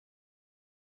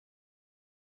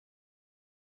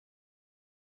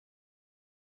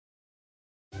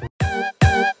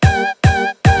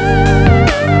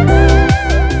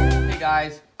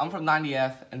I'm from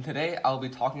 90F, and today I'll be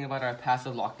talking about our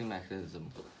passive locking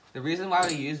mechanism. The reason why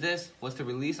we use this was to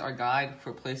release our guide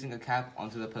for placing a cap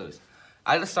onto the post.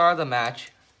 At the start of the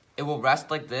match, it will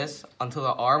rest like this until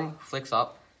the arm flicks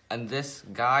up, and this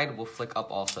guide will flick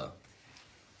up also.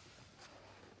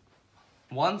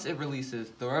 Once it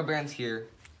releases, the rubber bands here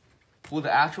pull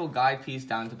the actual guide piece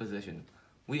down to position.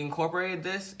 We incorporated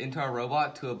this into our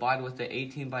robot to abide with the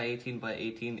 18 by 18 by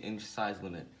 18 inch size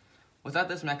limit. Without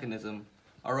this mechanism,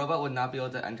 our robot would not be able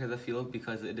to enter the field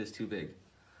because it is too big.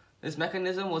 This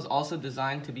mechanism was also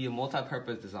designed to be a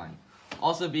multi-purpose design,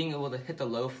 also being able to hit the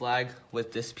low flag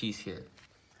with this piece here.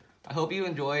 I hope you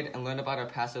enjoyed and learned about our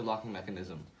passive locking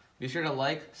mechanism. Be sure to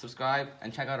like, subscribe,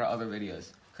 and check out our other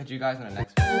videos. Catch you guys in the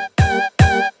next video.